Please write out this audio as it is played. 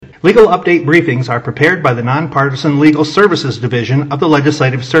Legal update briefings are prepared by the Nonpartisan Legal Services Division of the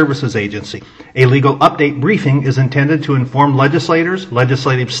Legislative Services Agency. A legal update briefing is intended to inform legislators,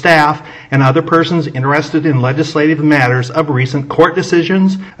 legislative staff, and other persons interested in legislative matters of recent court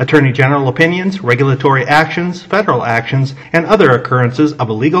decisions, attorney general opinions, regulatory actions, federal actions, and other occurrences of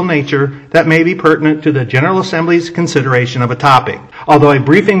a legal nature that may be pertinent to the General Assembly's consideration of a topic. Although a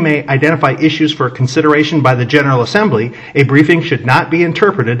briefing may identify issues for consideration by the General Assembly, a briefing should not be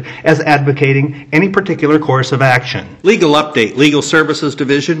interpreted as advocating any particular course of action. Legal update, Legal Services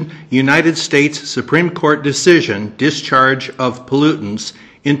Division, United States Supreme Court decision, discharge of pollutants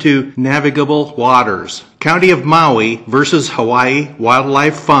into navigable waters. County of Maui versus Hawaii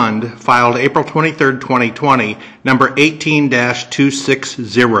Wildlife Fund, filed April 23, 2020, number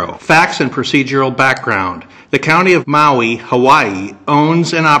 18-260. Facts and procedural background. The County of Maui, Hawaii,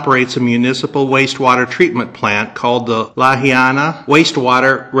 owns and operates a municipal wastewater treatment plant called the Lahaina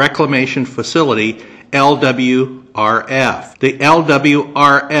Wastewater Reclamation Facility, LWRF. The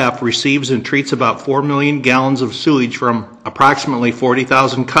LWRF receives and treats about 4 million gallons of sewage from approximately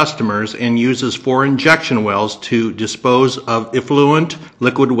 40,000 customers and uses 4 injection wells to dispose of effluent,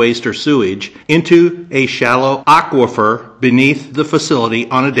 liquid waste or sewage, into a shallow aquifer beneath the facility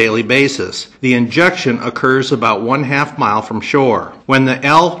on a daily basis. The injection occurs about 1/2 mile from shore. When the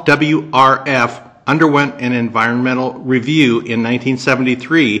LWRF underwent an environmental review in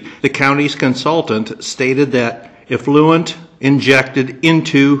 1973, the county's consultant stated that effluent injected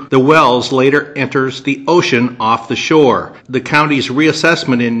into the wells later enters the ocean off the shore. The county's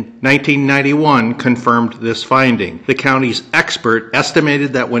reassessment in 1991 confirmed this finding. The county's expert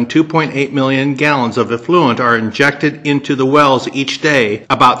estimated that when 2.8 million gallons of effluent are injected into the wells each day,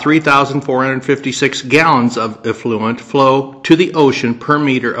 about 3,456 gallons of effluent flow to the ocean per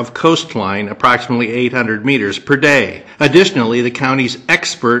meter of coastline, approximately 800 meters per day. Additionally, the county's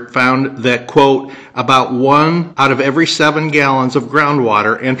expert found that, quote, about 1 out of every 7 gallons of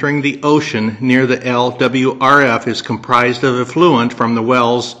groundwater entering the ocean near the LWRF is comprised of effluent from the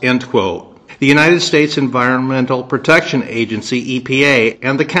wells, end quote. The United States Environmental Protection Agency, EPA,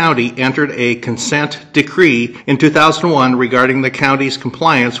 and the county entered a consent decree in 2001 regarding the county's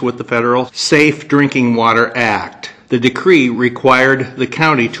compliance with the Federal Safe Drinking Water Act. The decree required the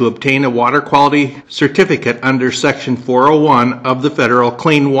county to obtain a water quality certificate under Section 401 of the Federal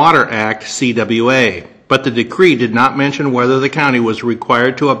Clean Water Act, CWA. But the decree did not mention whether the county was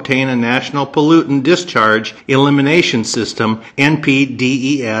required to obtain a National Pollutant Discharge Elimination System,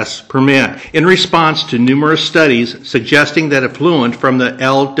 NPDES, permit. In response to numerous studies suggesting that effluent from the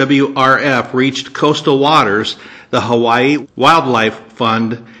LWRF reached coastal waters, the Hawaii Wildlife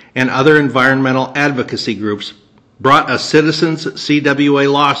Fund and other environmental advocacy groups brought a citizens' CWA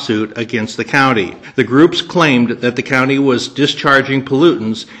lawsuit against the county. The groups claimed that the county was discharging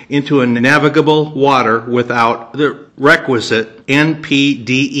pollutants into a navigable water without the requisite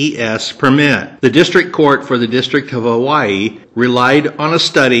NPDES permit. The District Court for the District of Hawaii relied on a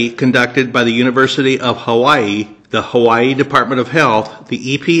study conducted by the University of Hawaii, the Hawaii Department of Health,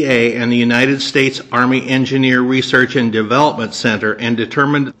 the EPA, and the United States Army Engineer Research and Development Center, and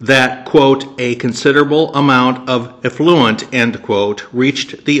determined that, quote, a considerable amount of effluent, end quote,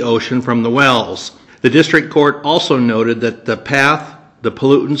 reached the ocean from the wells. The district court also noted that the path the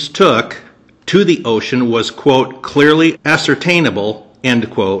pollutants took to the ocean was, quote, clearly ascertainable, end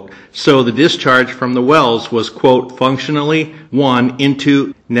quote, so the discharge from the wells was, quote, functionally one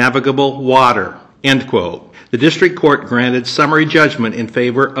into navigable water, end quote. The district court granted summary judgment in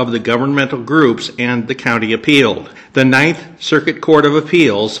favor of the governmental groups and the county appealed. The Ninth Circuit Court of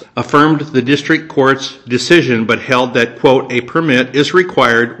Appeals affirmed the district court's decision but held that, quote, a permit is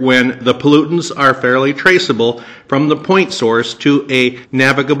required when the pollutants are fairly traceable from the point source to a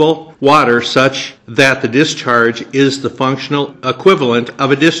navigable water such that the discharge is the functional equivalent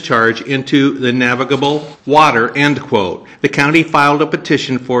of a discharge into the navigable water, end quote. The county filed a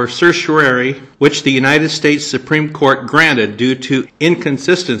petition for certiorari, which the United States Supreme Court granted due to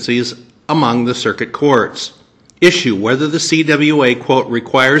inconsistencies among the circuit courts. Issue whether the CWA, quote,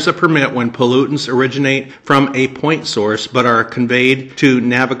 requires a permit when pollutants originate from a point source but are conveyed to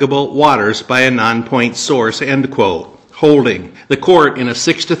navigable waters by a non-point source, end quote. Holding. The court, in a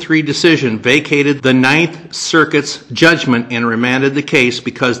 6-3 decision, vacated the Ninth Circuit's judgment and remanded the case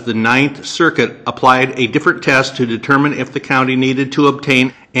because the Ninth Circuit applied a different test to determine if the county needed to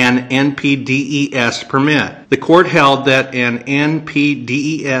obtain an NPDES permit. The court held that an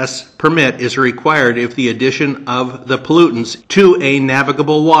NPDES permit is required if the addition of the pollutants to a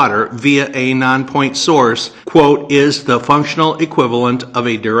navigable water via a non-point source, quote, is the functional equivalent of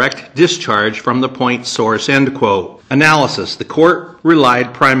a direct discharge from the point source, end quote. Analysis. The court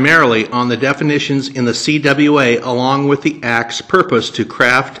relied primarily on the definitions in the CWA along with the Act's purpose to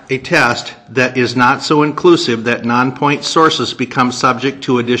craft a test that is not so inclusive that non-point sources become subject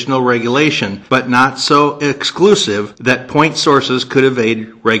to additional regulation, but not so exclusive that point sources could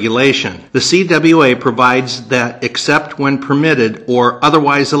evade regulation. The CWA provides that except when permitted or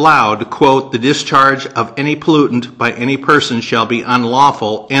otherwise allowed, quote, the discharge of any pollutant by any person shall be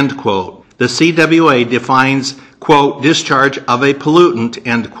unlawful, end quote. The CWA defines, quote, discharge of a pollutant,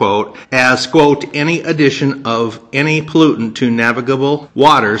 end quote, as, quote, any addition of any pollutant to navigable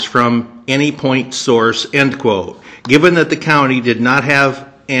waters from any point source, end quote. Given that the county did not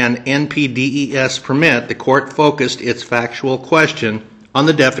have an NPDES permit, the court focused its factual question on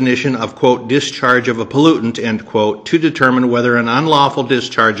the definition of, quote, discharge of a pollutant, end quote, to determine whether an unlawful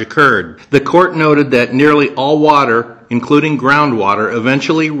discharge occurred. The court noted that nearly all water, including groundwater,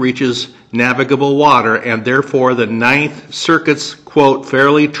 eventually reaches navigable water, and therefore the Ninth Circuit's, quote,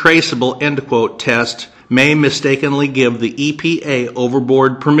 fairly traceable, end quote, test may mistakenly give the EPA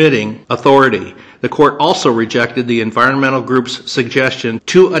overboard permitting authority. The court also rejected the environmental group's suggestion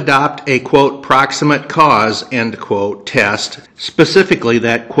to adopt a, quote, proximate cause, end quote, test, specifically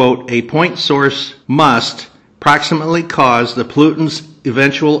that, quote, a point source must proximately cause the pollutant's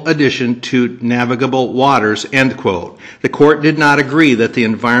eventual addition to navigable waters, end quote. The court did not agree that the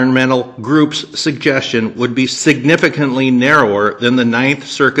environmental group's suggestion would be significantly narrower than the Ninth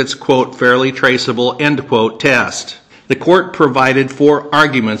Circuit's, quote, fairly traceable, end quote, test. The court provided 4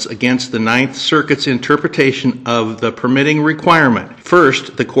 arguments against the Ninth Circuit's interpretation of the permitting requirement.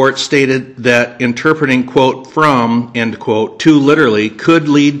 First, the court stated that interpreting, quote, from, end quote, too literally could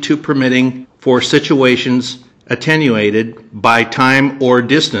lead to permitting for situations attenuated by time or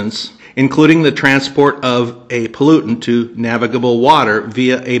distance, including the transport of a pollutant to navigable water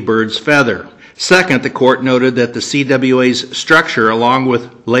via a bird's feather. Second, the court noted that the CWA's structure, along with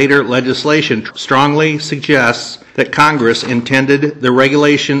later legislation, strongly suggests that Congress intended the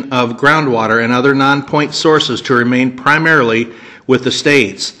regulation of groundwater and other non-point sources to remain primarily with the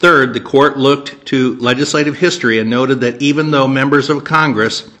states. Third, the court looked to legislative history and noted that even though members of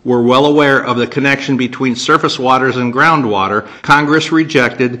Congress were well aware of the connection between surface waters and groundwater, Congress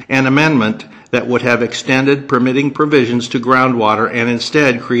rejected an amendment that would have extended permitting provisions to groundwater and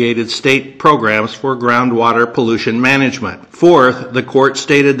instead created state programs for groundwater pollution management. Fourth, the court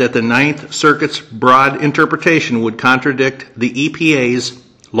stated that the Ninth Circuit's broad interpretation would contradict the EPA's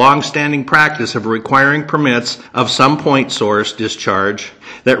long-standing practice of requiring permits of some point source discharge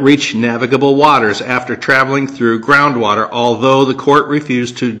that reach navigable waters after traveling through groundwater, although the court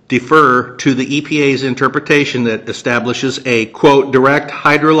refused to defer to the EPA's interpretation that establishes a, quote, direct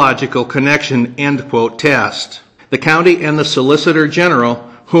hydrological connection, end quote, test. The county and the Solicitor General,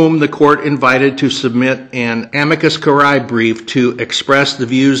 whom the court invited to submit an amicus curiae brief to express the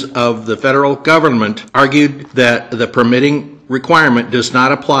views of the federal government, argued that the permitting requirement does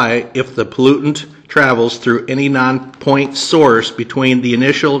not apply if the pollutant travels through any non-point source between the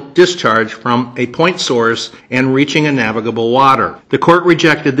initial discharge from a point source and reaching a navigable water. The court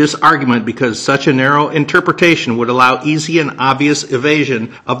rejected this argument because such a narrow interpretation would allow easy and obvious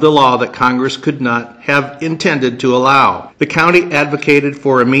evasion of the law that Congress could not have intended to allow. The county advocated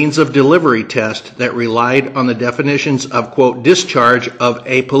for a means of delivery test that relied on the definitions of, quote, discharge of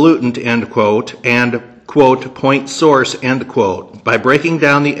a pollutant, end quote, and quote, point source, end quote. By breaking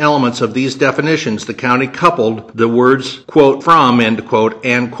down the elements of these definitions, the county coupled the words, quote, from, end quote,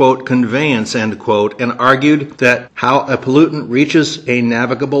 and, quote, conveyance, end quote, and argued that how a pollutant reaches a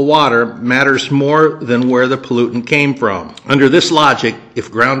navigable water matters more than where the pollutant came from. Under this logic, if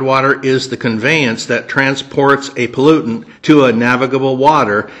groundwater is the conveyance that transports a pollutant to a navigable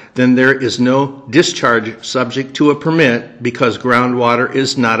water, then there is no discharge subject to a permit because groundwater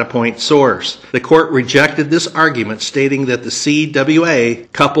is not a point source. The court rejected this argument, stating that the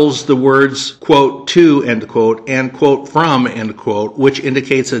CWA couples the words, quote, to, end quote, and, quote, from, end quote, which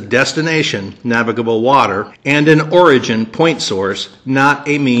indicates a destination, navigable water, and an origin, point source, not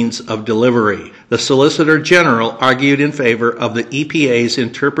a means of delivery. The Solicitor General argued in favor of the EPA's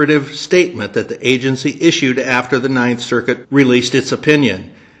interpretive statement that the agency issued after the Ninth Circuit released its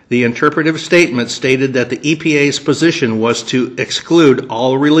opinion. The interpretive statement stated that the EPA's position was to exclude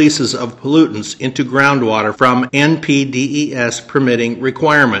all releases of pollutants into groundwater from NPDES permitting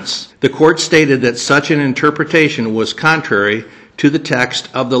requirements. The court stated that such an interpretation was contrary to the text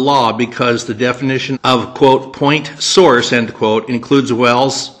of the law because the definition of, quote, point source, end quote, includes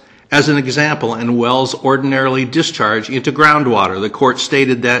wells as an example, and wells ordinarily discharge into groundwater. The court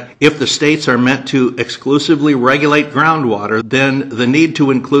stated that if the states are meant to exclusively regulate groundwater, then the need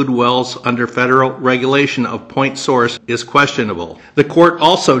to include wells under federal regulation of point source is questionable. The court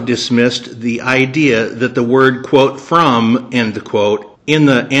also dismissed the idea that the word, quote, from, end quote, in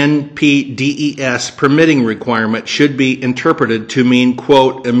the NPDES permitting requirement should be interpreted to mean,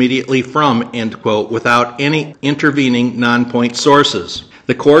 quote, immediately from, end quote, without any intervening non-point sources.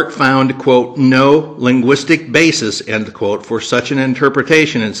 The court found, quote, no linguistic basis, end quote, for such an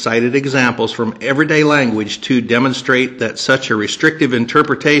interpretation and cited examples from everyday language to demonstrate that such a restrictive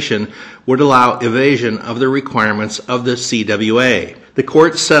interpretation would allow evasion of the requirements of the CWA. The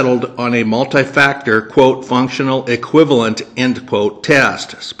court settled on a multi-factor, quote, functional equivalent, end quote,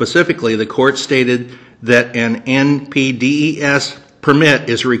 test. Specifically, the court stated that an NPDES permit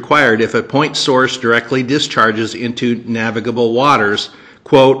is required if a point source directly discharges into navigable waters,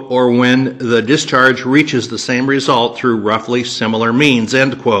 quote, or when the discharge reaches the same result through roughly similar means,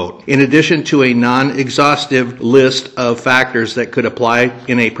 end quote. In addition to a non-exhaustive list of factors that could apply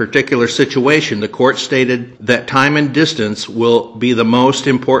in a particular situation, the court stated that time and distance will be the most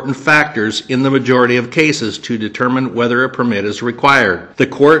important factors in the majority of cases to determine whether a permit is required. The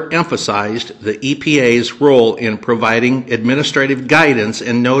court emphasized the EPA's role in providing administrative guidance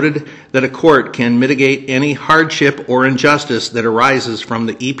and noted that a court can mitigate any hardship or injustice that arises from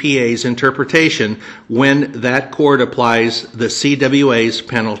the EPA's interpretation when that court applies the CWA's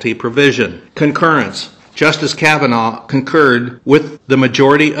penalty provision. Concurrence. Justice Kavanaugh concurred with the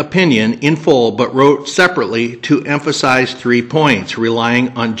majority opinion in full, but wrote separately to emphasize 3 points, relying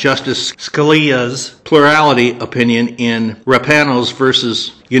on Justice Scalia's plurality opinion in Rapanos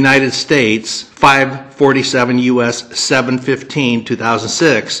versus United States, 547 U.S. 715,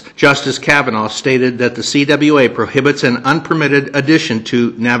 2006. Justice Kavanaugh stated that the CWA prohibits an unpermitted addition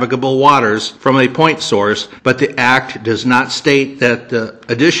to navigable waters from a point source, but the Act does not state that the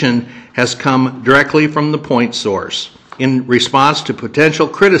addition has come directly from the point source. In response to potential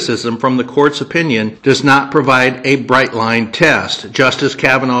criticism from the court's opinion, does not provide a bright line test. Justice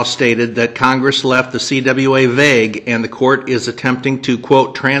Kavanaugh stated that Congress left the CWA vague and the court is attempting to,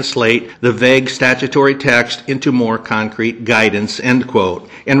 quote, translate the vague statutory text into more concrete guidance, end quote.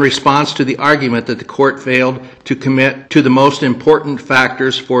 In response to the argument that the court failed to commit to the most important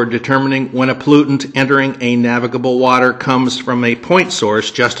factors for determining when a pollutant entering a navigable water comes from a point source,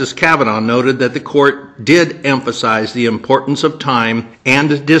 Justice Kavanaugh noted that the court did emphasize the importance of time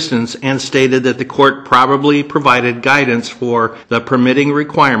and distance and stated that the court probably provided guidance for the permitting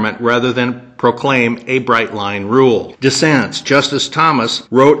requirement rather than proclaim a bright line rule. Dissents. Justice Thomas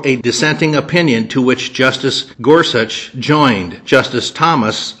wrote a dissenting opinion to which Justice Gorsuch joined. Justice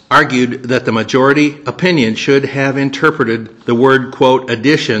Thomas argued that the majority opinion should have interpreted the word, quote,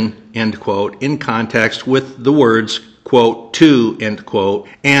 addition, end quote, in context with the words, quote, to, end quote,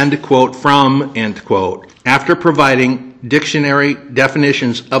 and, quote, from, end quote. After providing dictionary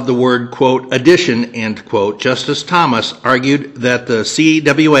definitions of the word, quote, addition, end quote, Justice Thomas argued that the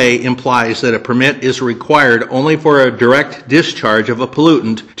CWA implies that a permit is required only for a direct discharge of a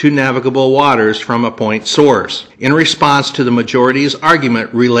pollutant to navigable waters from a point source. In response to the majority's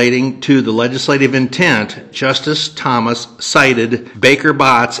argument relating to the legislative intent, Justice Thomas cited Baker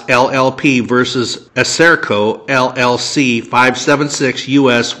Botts LLP versus Acerco LLC 576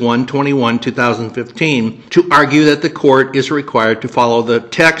 U.S. 121 2015 to argue that the court is required to follow the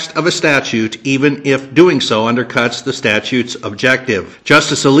text of a statute even if doing so undercuts the statute's objective.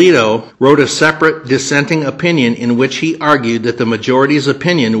 Justice Alito wrote a separate dissenting opinion in which he argued that the majority's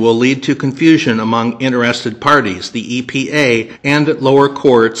opinion will lead to confusion among interested parties, the EPA and lower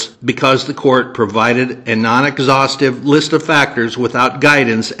courts, because the court provided a non-exhaustive list of factors without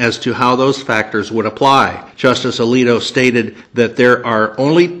guidance as to how those factors would apply. Justice Alito stated that there are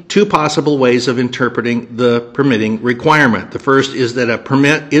only two possible ways of interpreting the permitting requirement. The first is that a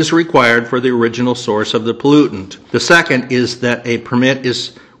permit is required for the original source of the pollutant. The second is that a permit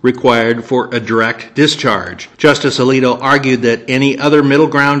is required for a direct discharge. Justice Alito argued that any other middle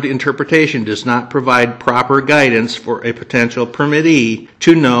ground interpretation does not provide proper guidance for a potential permittee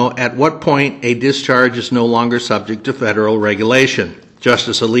to know at what point a discharge is no longer subject to federal regulation.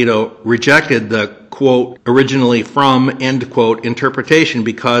 Justice Alito rejected the, quote, originally from, end quote, interpretation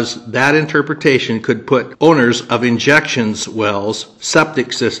because that interpretation could put owners of injections wells,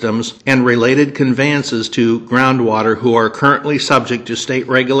 septic systems, and related conveyances to groundwater who are currently subject to state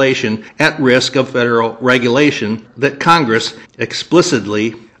regulation at risk of federal regulation that Congress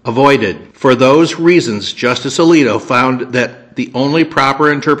explicitly avoided. For those reasons, Justice Alito found that that the only proper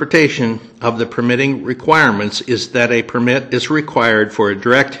interpretation of the permitting requirements is that a permit is required for a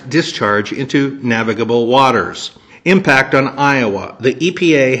direct discharge into navigable waters. Impact on Iowa. The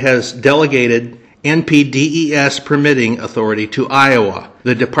EPA has delegated NPDES permitting authority to Iowa.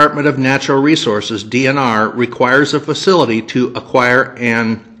 The Department of Natural Resources, DNR, requires a facility to acquire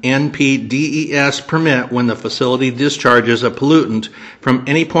an NPDES permit when the facility discharges a pollutant from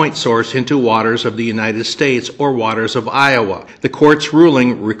any point source into waters of the United States or waters of Iowa. The court's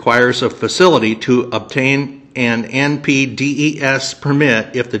ruling requires a facility to obtain an NPDES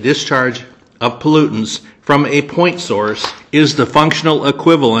permit if the discharge of pollutants from a point source is the functional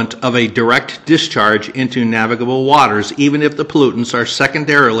equivalent of a direct discharge into navigable waters, even if the pollutants are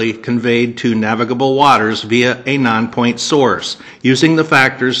secondarily conveyed to navigable waters via a non-point source. Using the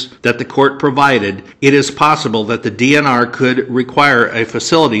factors that the court provided, it is possible that the DNR could require a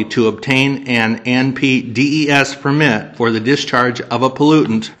facility to obtain an NPDES permit for the discharge of a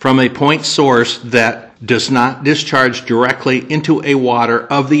pollutant from a point source that does not discharge directly into a water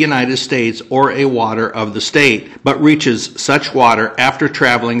of the United States or a water of the state, but reaches such water after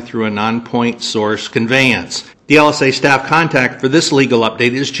traveling through a non-point source conveyance. The LSA staff contact for this legal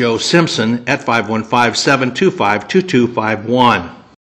update is Joe Simpson at 515-725-2251.